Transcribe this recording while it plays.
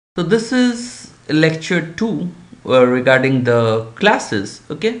So this is lecture 2 regarding the classes,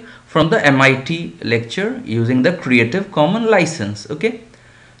 okay, from the MIT lecture using the Creative Commons license, okay.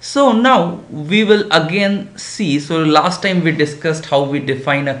 So now we will again see, so last time we discussed how we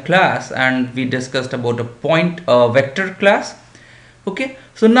define a class and we discussed about a point vector class, okay.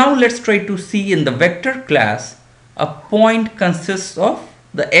 So now let's try to see in the vector class, a point consists of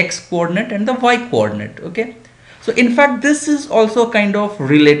the x coordinate and the y coordinate, okay. So in fact this is also a kind of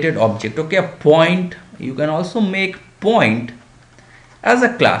related object, okay. A point, you can also make point as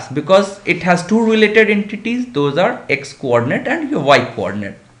a class because it has two related entities, those are x coordinate and your y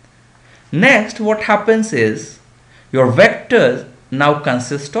coordinate. Next what happens is your vectors now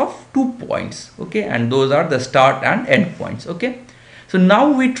consist of 2 points, okay, and those are the start and end points, okay. So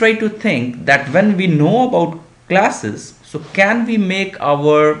now we try to think that when we know about classes, so can we make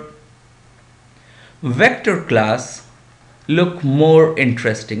our vector class look more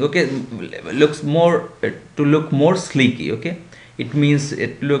interesting, okay, looks more to look more sleeky, okay. It means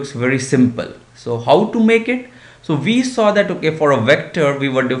it looks very simple. So how to make it? So we saw that, okay, for a vector we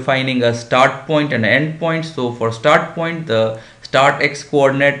were defining a start point and end point. So for start point, the start x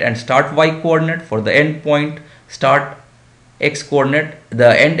coordinate and start y coordinate. For the end point, start x coordinate,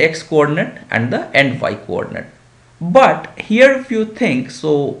 the end x coordinate and the end y coordinate. But here if you think,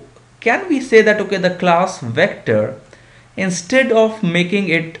 so can we say that, okay, the class vector, instead of making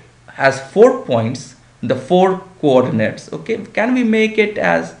it as 4 points, the 4 coordinates, okay, can we make it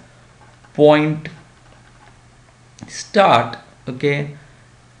as point start, okay,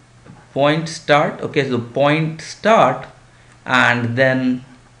 point start, okay, so point start and then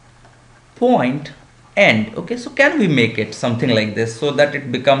point end, okay. So can we make it something like this so that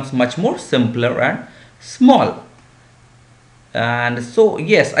it becomes much more simpler and small? And so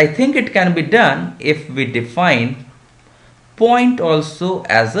yes, I think it can be done if we define point also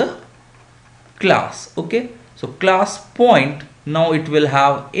as a class, okay. So class point, now it will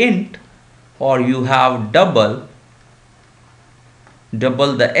have int, or you have double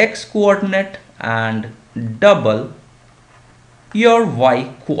the x coordinate and double your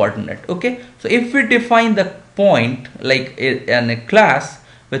y coordinate, okay. So if we define the point like in a class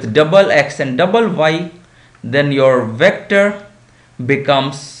with double x and double y, then your vector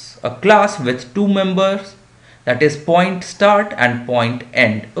becomes a class with 2 members, that is point start and point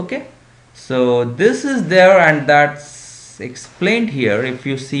end, okay. So this is there and that's explained here if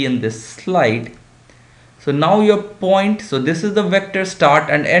you see in this slide. So now your point, so this is the vector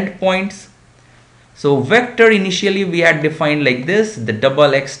start and end points. So vector initially we had defined like this, the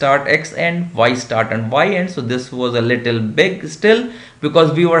double x start x end, y start and y end. So this was a little big still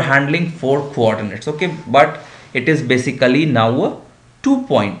because we were handling 4 coordinates, okay, but it is basically now a 2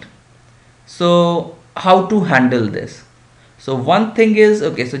 point. So how to handle this? So one thing is,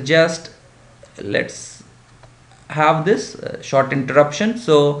 okay, so just let's have this short interruption.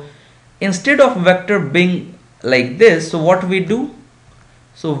 So instead of vector being like this, so what we do,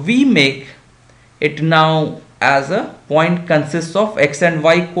 so we make it now as a point consists of x and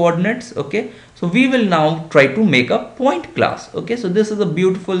y coordinates, okay. So we will now try to make a point class, okay. So this is a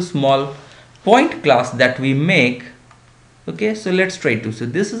beautiful small point class that we make, okay. So let's try to, so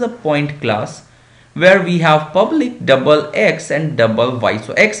this is a point class where we have public double x and double y.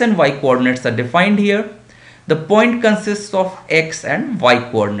 So x and y coordinates are defined here. The point consists of x and y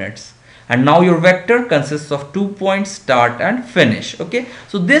coordinates, and now your vector consists of 2 points, start and finish, okay.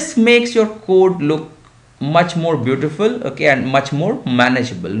 So this makes your code look much more beautiful, okay, and much more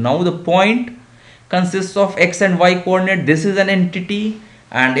manageable. Now the point consists of x and y coordinate, this is an entity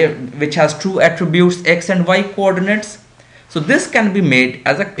and which has two attributes x and y coordinates. So this can be made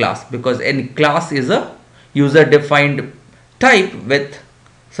as a class because any class is a user defined type with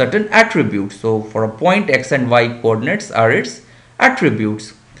certain attributes. So for a point, x and y coordinates are its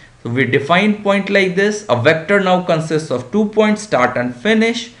attributes. So we define point like this. A vector now consists of 2 points, start and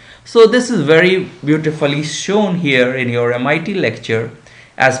finish. So this is very beautifully shown here in your MIT lecture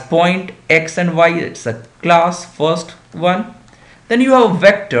as point x and y. It's a class, first one. Then you have a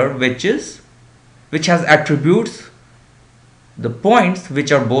vector which has attributes, the points,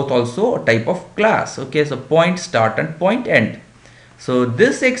 which are both also a type of class, okay. So point start and point end. So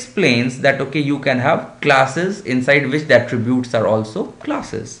this explains that, okay, you can have classes inside which the attributes are also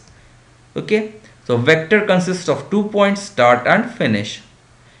classes, okay. So vector consists of 2 points, start and finish,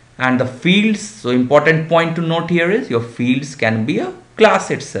 and the fields, so important point to note here is your fields can be a class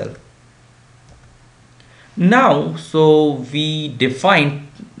itself. Now so we define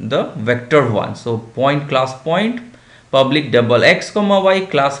the vector one, so point class point, public double x comma y,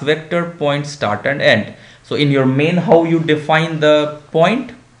 class vector point start and end. So in your main, how you define the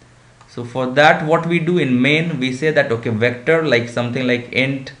point? So for that, what we do in main, we say that okay, vector like something like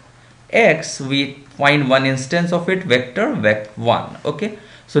int x, we find one instance of it, vector vec1. Okay,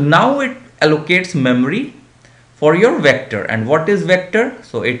 so now it allocates memory for your vector. And what is vector?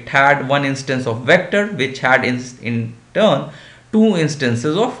 So it had one instance of vector which had in turn two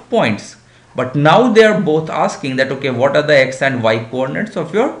instances of points. But now they are both asking that okay, what are the x and y coordinates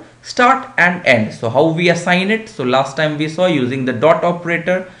of your start and end? So how we assign it? So last time we saw using the dot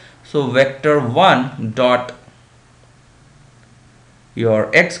operator. So vector 1 dot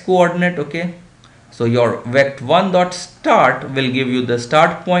your x coordinate. Okay, so your vect1 dot start will give you the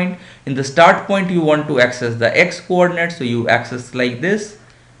start point. In the start point you want to access the x coordinate, so you access like this.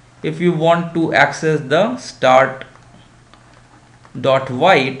 If you want to access the start dot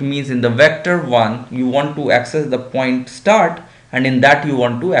y, it means in the vector 1 you want to access the point start, and in that you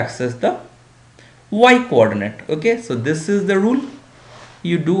want to access the y coordinate. Okay, so this is the rule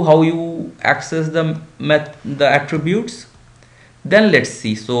you do, how you access the attributes. Then let's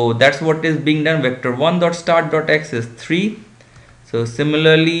see. So that's what is being done. Vector 1 dot start dot x is 3. So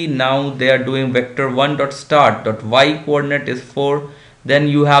similarly now they are doing vector 1 dot start dot y coordinate is 4. Then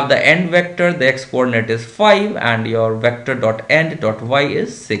you have the end vector, the x coordinate is 5, and your vector dot end dot y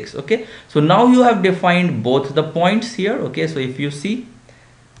is 6. Okay, so now you have defined both the points here. Okay, so if you see,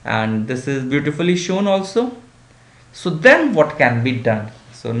 and this is beautifully shown also. So then what can be done?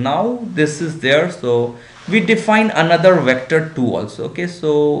 So now this is there. So we define another vector 2 also. Okay,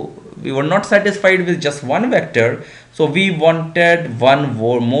 so we were not satisfied with just one vector, so we wanted one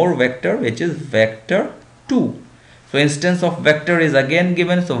more vector, which is vector 2. So instance of vector is again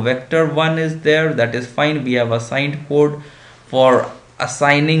given. So vector 1 is there, that is fine. We have assigned code for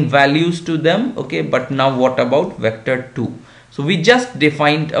assigning values to them. Okay, but now what about vector 2? So we just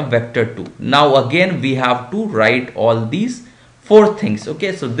defined a vector 2. Now again we have to write all these four things.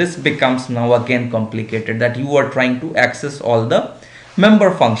 Okay, so this becomes now again complicated, that you are trying to access all the member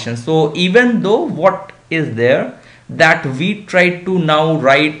functions. So even though what is there, that we try to now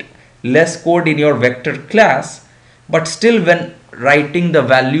write less code in your vector class, but still when writing the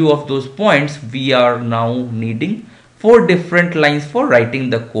value of those points, we are now needing 4 different lines for writing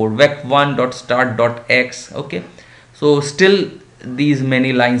the code. vec1 dot start dot x. Okay, so still these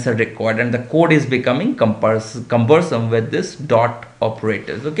many lines are required, and the code is becoming cumbersome with this dot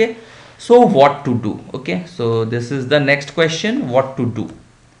operators. Okay, so what to do? Okay, so this is the next question, what to do.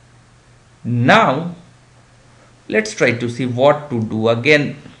 Now let's try to see what to do.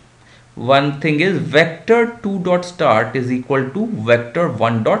 Again, one thing is vector 2 dot start is equal to vector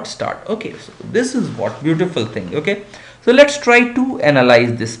 1 dot start. Okay, so this is what beautiful thing. Okay, so let's try to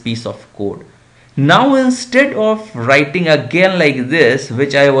analyze this piece of code. Now instead of writing again like this,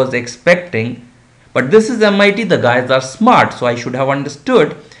 which I was expecting, but this is MIT, the guys are smart, so I should have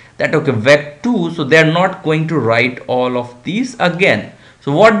understood that okay, vec2, so they are not going to write all of these again.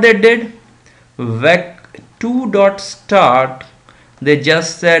 So what they did, vec2 dot start, they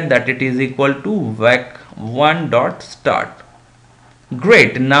just said that it is equal to vec1 dot start.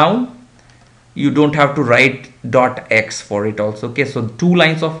 Great, now you don't have to write dot x for it also. Okay, so 2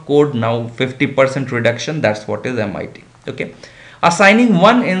 lines of code, now 50% reduction. That's what is MIT. Okay, assigning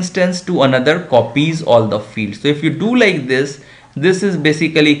one instance to another copies all the fields. So if you do like this, this is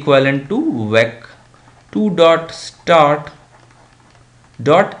basically equivalent to vec2 dot start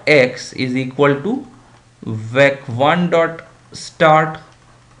dot x is equal to vec1 dot start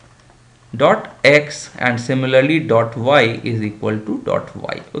dot x, and similarly dot y is equal to dot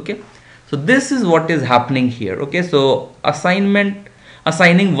y. Okay, so this is what is happening here. Okay, so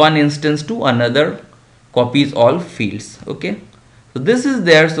assigning one instance to another copies all fields. Okay, so this is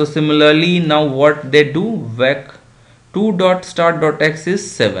there. So similarly now what they do, vec2 dot start dot x is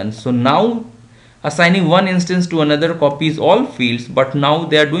 7. So now assigning one instance to another copies all fields, but now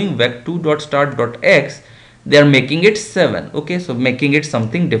they are doing vec2 dot start dot x, they are making it 7. Okay, so making it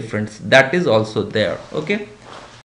something different, that is also there. Okay,